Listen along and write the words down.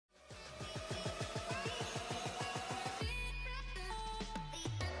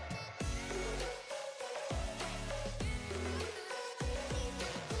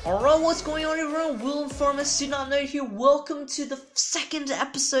Alright, what's going on everyone? Will from synopNode here. Welcome to the second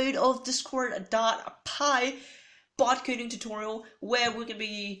episode of Discord.py bot coding tutorial, where we're going to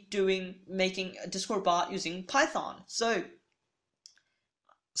be making a Discord bot using Python. So,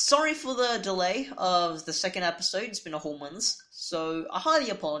 sorry for the delay of the second episode. It's been a whole month, so I highly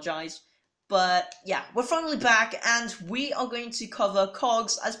apologize. But yeah, we're finally back, and we are going to cover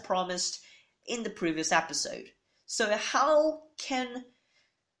Cogs as promised in the previous episode. So how can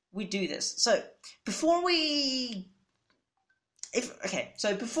we do this? So before we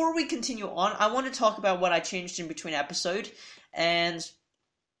continue on, I want to talk about what I changed in between episode. And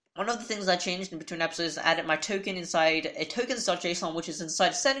one of the things I changed in between episodes is I added my token inside a tokens.json, which is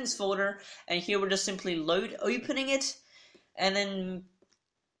inside settings folder. And here we're just simply opening it, and then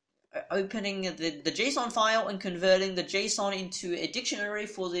opening the JSON file and converting the JSON into a dictionary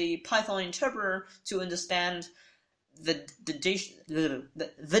for the Python interpreter to understand the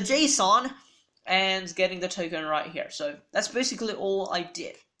JSON and getting the token right here. So that's basically all I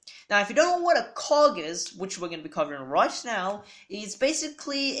did. Now, if you don't know what a cog is, which we're going to be covering right now, it's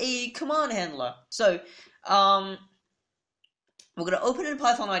basically a command handler. So we're going to open in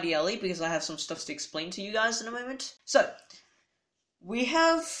Python IDLE because I have some stuff to explain to you guys in a moment. So we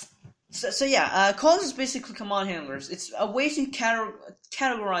have cogs is basically command handlers. It's a way to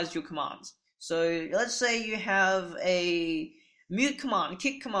categorize your commands. So let's say you have a mute command,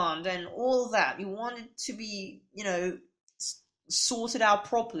 kick command, and all of that. You want it to be, sorted out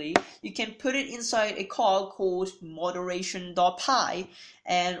properly. You can put it inside a cog called moderation.py,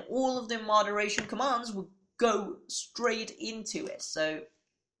 and all of the moderation commands will go straight into it. So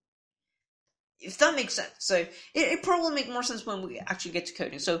if that makes sense. So it probably will make more sense when we actually get to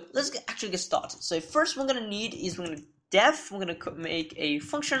coding. So let's actually get started. So first we're going to need is we're going to make a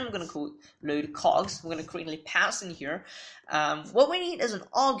function. We're going to call load cogs. We're going to quickly pass in here. What we need as an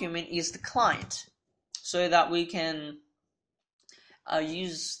argument is the client, so that we can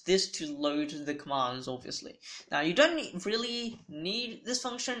use this to load the commands, obviously. Now, you don't really need this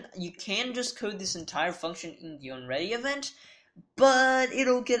function. You can just code this entire function in the onReady event, but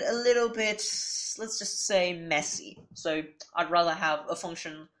it'll get a little bit, let's just say, messy. So I'd rather have a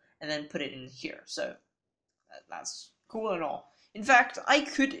function and then put it in here. So that's cool and all. In fact, I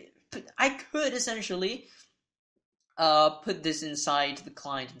could essentially put this inside the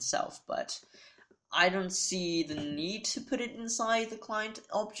client itself, but I don't see the need to put it inside the client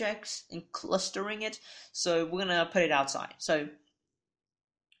object and clustering it, so we're gonna put it outside. So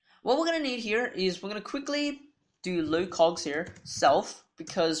what we're gonna need here is we're gonna quickly do load cogs here, self,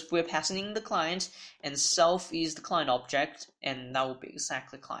 because we're passing in the client, and self is the client object, and that will be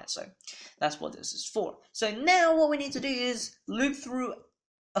exactly client. So that's what this is for. So now what we need to do is loop through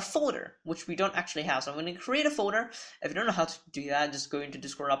a folder, which we don't actually have. So I'm going to create a folder. If you don't know how to do that, just go into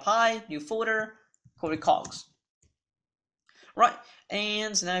Discord.py, new folder, call it cogs. Right,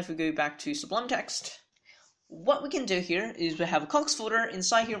 and now if we go back to Sublime Text, what we can do here is we have a cogs folder.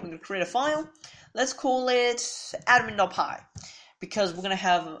 Inside here, we're going to create a file. Let's call it admin.py, because we're going to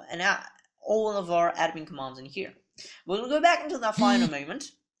have all of our admin commands in here. We're going to go back into that file in a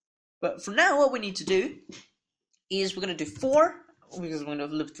moment, but for now, what we need to do is we're going to do for, because we're going to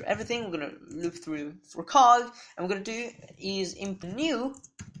loop through everything. We're going to loop through for cog, and we're going to do is import a new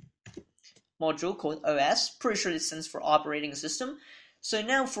module called OS. Pretty sure it stands for operating system. So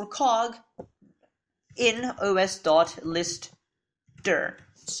now for cog, in os.list_dir.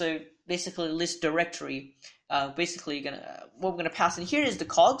 So basically list directory. What we're gonna pass in here is the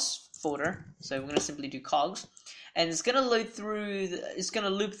cogs folder. So we're gonna simply do cogs, and it's gonna loop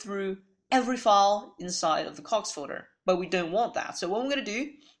through every file inside of the cogs folder. But we don't want that. So what we're gonna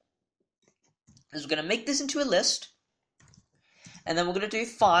do is we're gonna make this into a list, and then we're gonna do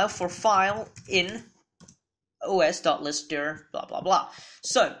file for file in os.list_dir blah blah blah.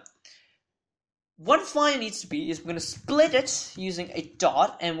 So what file needs to be is we're going to split it using a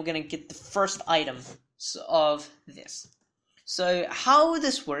dot, and we're going to get the first item of this. So how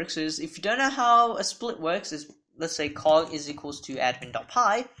this works is, if you don't know how a split works, is let's say cog is equals to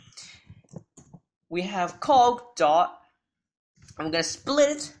admin.py. We have cog dot, and we're going to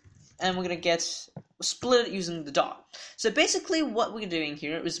split it, and we're going to split it using the dot. So basically what we're doing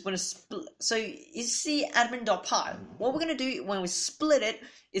here is we're going to split. So you see admin.py. What we're going to do when we split it,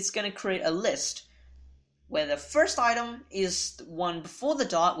 it's going to create a list where the first item is the one before the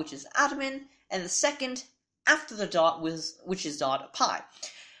dot, which is admin, and the second after the dot, which is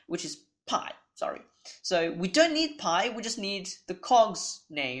pi. Sorry. So we don't need pi, we just need the cogs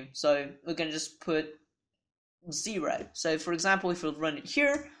name. So we're going to just put 0. So for example, if we run it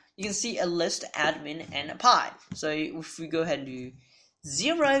here, you can see a list, admin, and a pi. So if we go ahead and do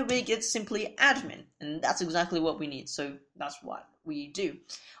 0, we get simply admin, and that's exactly what we need, so that's what we do.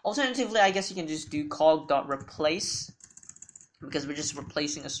 Alternatively, I guess you can just do cog.replace, because we're just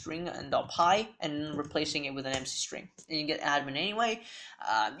replacing a string and .py and replacing it with an empty string, and you get admin anyway.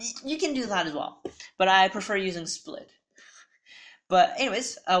 You can do that as well, but I prefer using split. But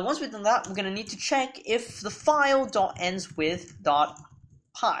anyways, once we've done that, we're going to need to check if the file ends with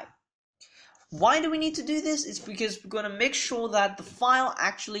 .py. Why do we need to do this? It's because we're going to make sure that the file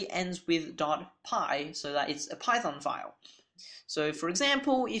actually ends with .py, so that it's a Python file. So for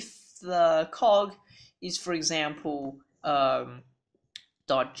example, if the cog is, for example, .js,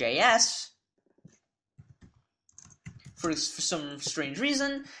 for some strange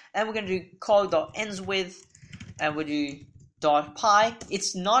reason, and we're going to do cog.ends with, and we'll do .py,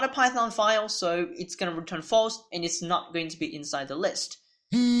 it's not a Python file, so it's going to return false, and it's not going to be inside the list.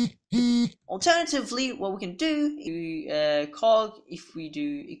 Alternatively, what we can do, cog, if we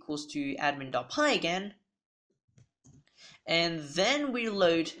do equals to admin.py again, and then we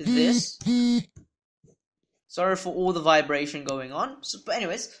load this. Sorry for all the vibration going on. So, but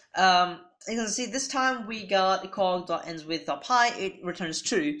anyways, you can see this time we got cog.ends with .py, it returns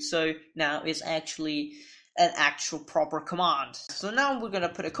true, so now it's actually an actual proper command. So now we're going to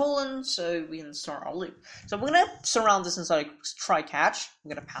put a colon so we can start our loop. So we're going to surround this inside a try catch.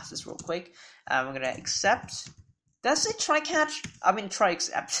 I'm going to pass this real quick. We're going to accept. Did I say try catch? I mean try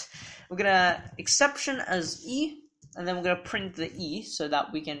accept. We're going to exception as E, and then we're going to print the E so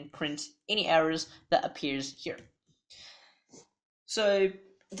that we can print any errors that appears here. So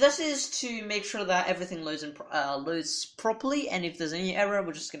this is to make sure that everything loads properly, and if there's any error,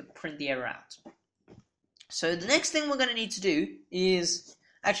 we're just going to print the error out. So the next thing we're going to need to do is,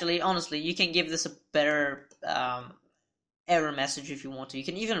 actually, honestly, you can give this a better error message if you want to. You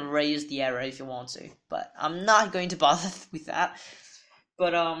can even raise the error if you want to, but I'm not going to bother with that.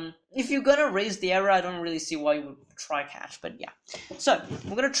 But if you're going to raise the error, I don't really see why you would try catch, but yeah. So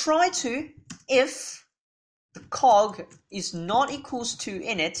we're going to try to, if the cog is not equals to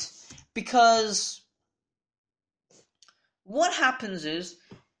init, because what happens is,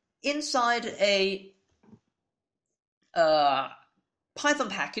 inside a Python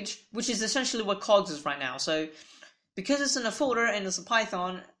package, which is essentially what Cogs is right now. So because it's in a folder and it's a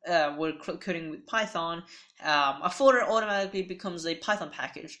Python, we're coding with Python, a folder automatically becomes a Python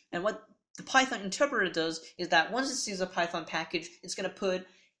package. And what the Python interpreter does is that once it sees a Python package, it's going to put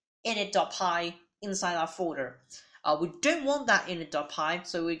init.py inside our folder. We don't want that init.py,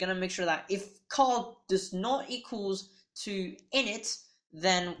 so we're going to make sure that if cog does not equals to init,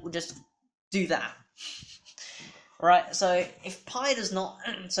 then we'll just do that. Right, so if pi does not,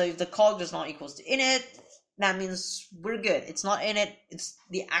 so if the cog does not equals to init, that means we're good. It's not init, it's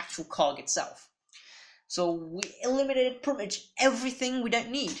the actual cog itself. So we eliminated pretty much everything we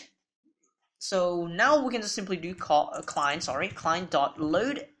don't need. So now we can just simply do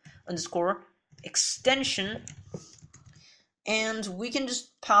client.load underscore extension, and we can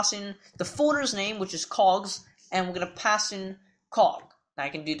just pass in the folder's name, which is cogs, and we're going to pass in cog. Now I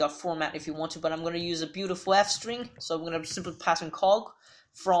can do .format if you want to, but I'm going to use a beautiful f string, so I'm going to simply pass in cog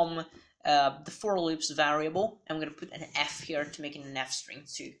from the for loops variable, and I'm going to put an f here to make it an f string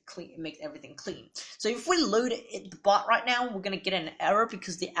to make everything clean. So if we load the bot right now, we're going to get an error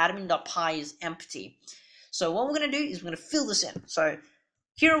because the admin.py is empty. So what we're going to do is we're going to fill this in. So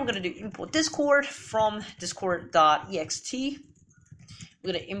here we're going to do import discord from discord.ext.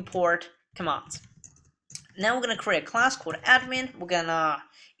 We're going to import commands. Now we're going to create a class called admin. We're going to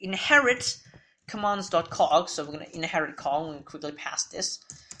inherit commands.cogs. So we're going to inherit cog. We're going to quickly pass this.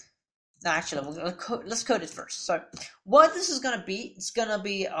 Now, actually, let's code it first. So what this is going to be, it's going to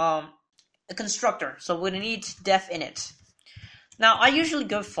be a constructor. So we're going to need def init. Now, I usually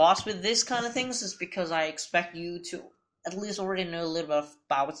go fast with this kind of things just because I expect you to at least already know a little bit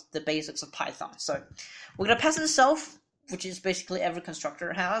about the basics of Python. So we're going to pass in self, which is basically every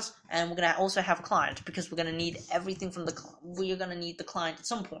constructor has, and we're going to also have a client because we're going to need everything from we're going to need the client at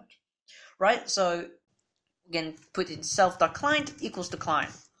some point, right? So again, put in self.client equals the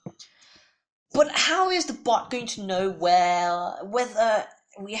client. But how is the bot going to know whether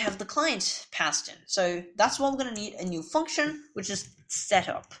we have the client passed in? So that's why we're going to need a new function, which is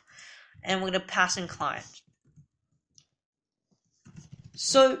setup, and we're going to pass in client.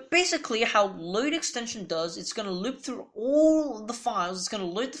 So basically how load extension does, it's going to loop through all the files, it's going to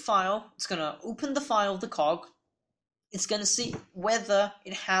load the file, it's going to open the file of the cog, it's going to see whether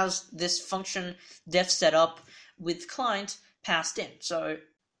it has this function def setup with client passed in. So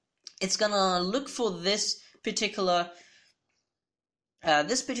it's going to look for this particular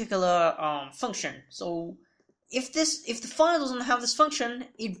function. So if the file doesn't have this function,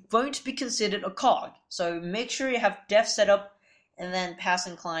 it won't be considered a cog. So make sure you have def set up and then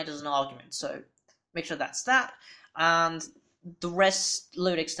passing client as an argument. So make sure that's that, and the rest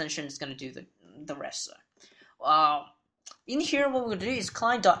load extension is going to do the rest. So, in here, what we're going to do is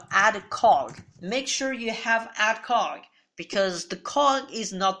client.addCog. Make sure you have addCog, because the cog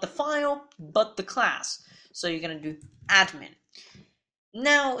is not the file, but the class. So you're going to do admin.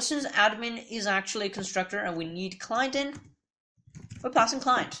 Now, since admin is actually a constructor and we need client in, we're passing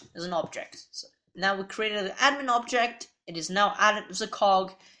client as an object. So now we created an admin object. It is now added as a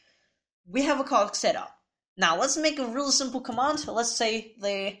cog. We have a cog set up. Now, let's make a really simple command. Let's say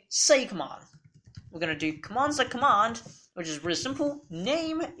the say command. We're going to do commands.command, which is really simple.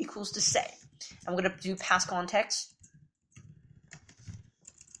 Name equals to say. I'm going to do pass context.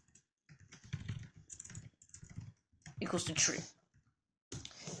 Equals to true.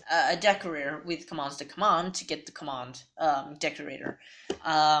 A decorator with commands.command to get the command decorator.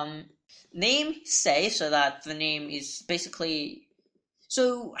 Name say, so that the name is basically.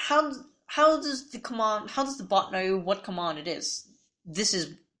 So how does the bot know what command it is? This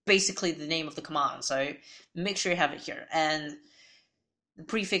is basically the name of the command, so make sure you have it here. And the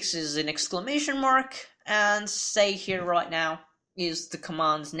prefix is an exclamation mark, and say here right now is the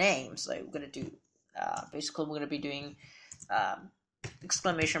command's name. So we're going to do basically we're going to be doing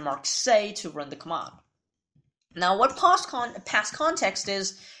exclamation mark say to run the command. Now, what pass context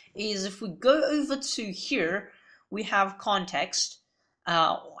is if we go over to here, we have context.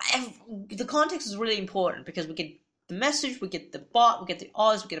 The context is really important because we get the message, we get the bot, we get the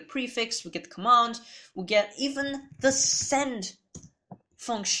odds, we get a prefix, we get the command, we get even the send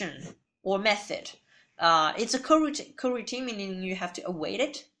function or method. It's a coroutine, meaning you have to await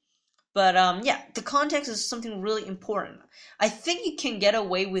it. But yeah, the context is something really important. I think you can get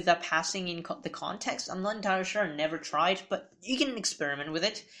away with that passing in the context. I'm not entirely sure, I never tried, but you can experiment with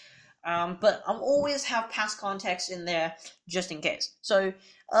it. But I'll always have pass context in there just in case. So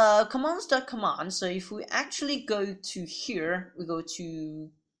commands.command. So if we actually go to here, we go to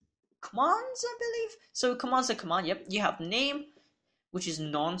commands, I believe. So commands.command, yep, you have name, which is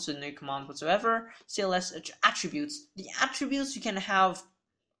none, so no command whatsoever. CLS attributes. The attributes, you can have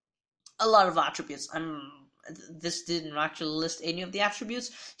a lot of attributes. This didn't actually list any of the attributes.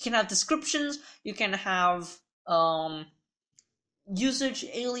 You can have descriptions, you can have usage,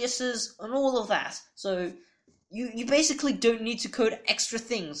 aliases, and all of that. So you basically don't need to code extra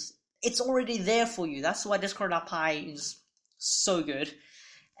things. It's already there for you. That's why Discord.py is so good.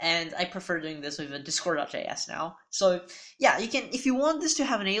 And I prefer doing this with a Discord.js now. So yeah, you can, if you want this to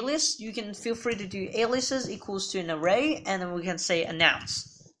have an alias, you can feel free to do aliases equals to an array, and then we can say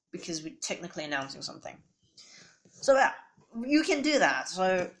announce, because we're technically announcing something. So yeah, you can do that.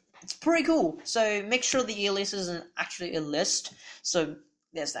 So it's pretty cool. So make sure the alias isn't actually a list. So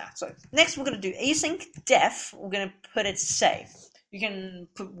there's that. So next we're going to do async def. We're going to put it say. You can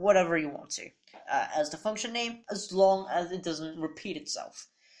put whatever you want to as the function name, as long as it doesn't repeat itself.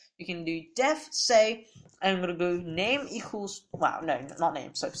 You can do def say, and I'm going to go name equals, wow, no, not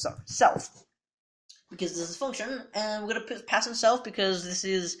name, so sorry, self. Because this is a function, and we're going to pass in self because this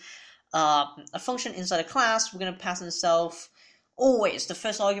is a function inside a class. We're going to pass in self always. The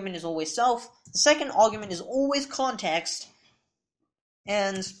first argument is always self. The second argument is always context.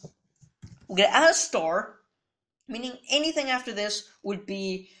 And we're going to add a star, meaning anything after this would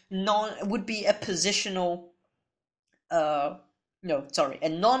be a positional, a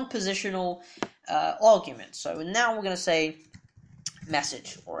non-positional argument. So now we're going to say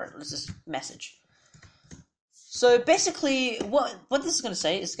message, or let's just message. So basically, what this is going to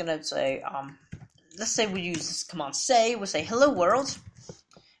say is going to say, let's say we use this command say, we'll say hello world.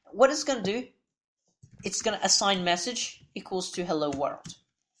 What it's going to do, it's going to assign message equals to hello world.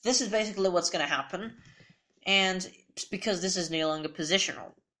 This is basically what's going to happen, and it's because this is no longer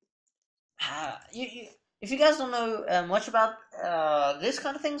positional. If you guys don't know much about this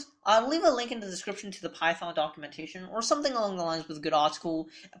kind of things, I'll leave a link in the description to the Python documentation or something along the lines with a good article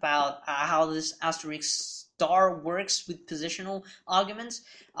about how this asterisk star works with positional arguments.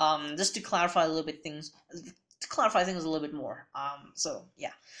 Just to clarify things a little bit more. So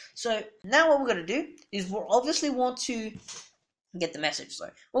yeah. So now what we're gonna do is we'll obviously want to get the message. So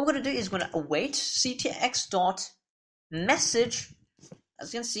what we're gonna do is we're gonna await ctx.message.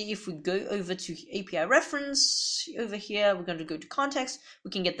 As you can see, if we go over to API reference, over here, we're going to go to context,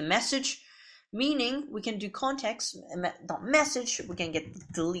 we can get the message, meaning we can do context.message, we can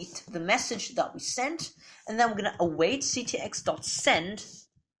delete the message that we sent, and then we're going to await ctx.send,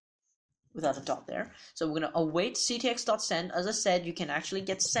 without a dot there. So we're going to await ctx.send. As I said, you can actually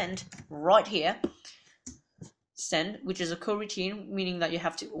get send right here. send, which is a coroutine, meaning that you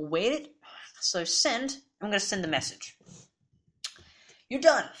have to await it. So send, I'm going to send the message. You're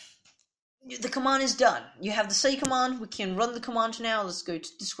done. The command is done. You have the say command. We can run the command now. Let's go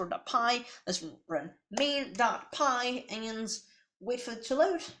to discord.py. Let's run main.py and wait for it to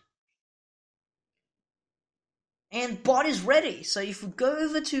load. And bot is ready. So if we go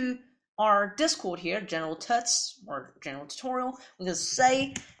over to our Discord here, general tuts or general tutorial, we're going to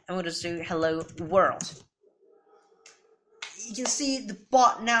say, and we're going to do hello world. You can see the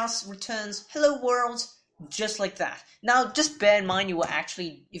bot now returns hello world, just like that. Now, just bear in mind, you will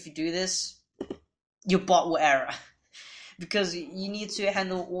actually, if you do this, your bot will error, because you need to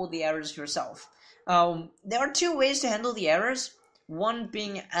handle all the errors yourself. There are two ways to handle the errors. One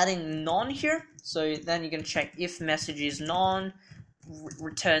being adding non here, so then you can check if message is non,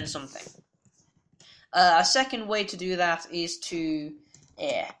 return something. A second way to do that is to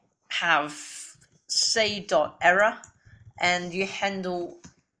have say.error, and you handle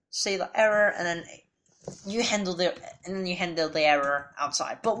say.error, and then you handle the error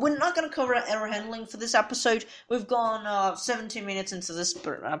outside. But we're not going to cover error handling for this episode. We've gone 17 minutes into this,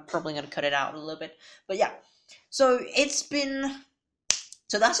 but I'm probably going to cut it out a little bit. But yeah, so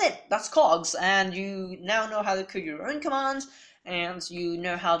that's it. That's Cogs, and you now know how to code your own commands, and you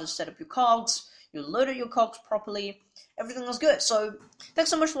know how to set up your Cogs. You loaded your Cogs properly. Everything was good. So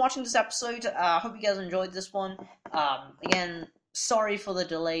thanks so much for watching this episode. I hope you guys enjoyed this one. Again, sorry for the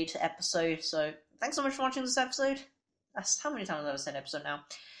delayed episode. So thanks so much for watching this episode. That's how many times I've said episode now.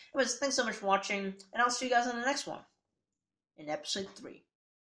 Anyways, thanks so much for watching, and I'll see you guys in the next one, in episode 3.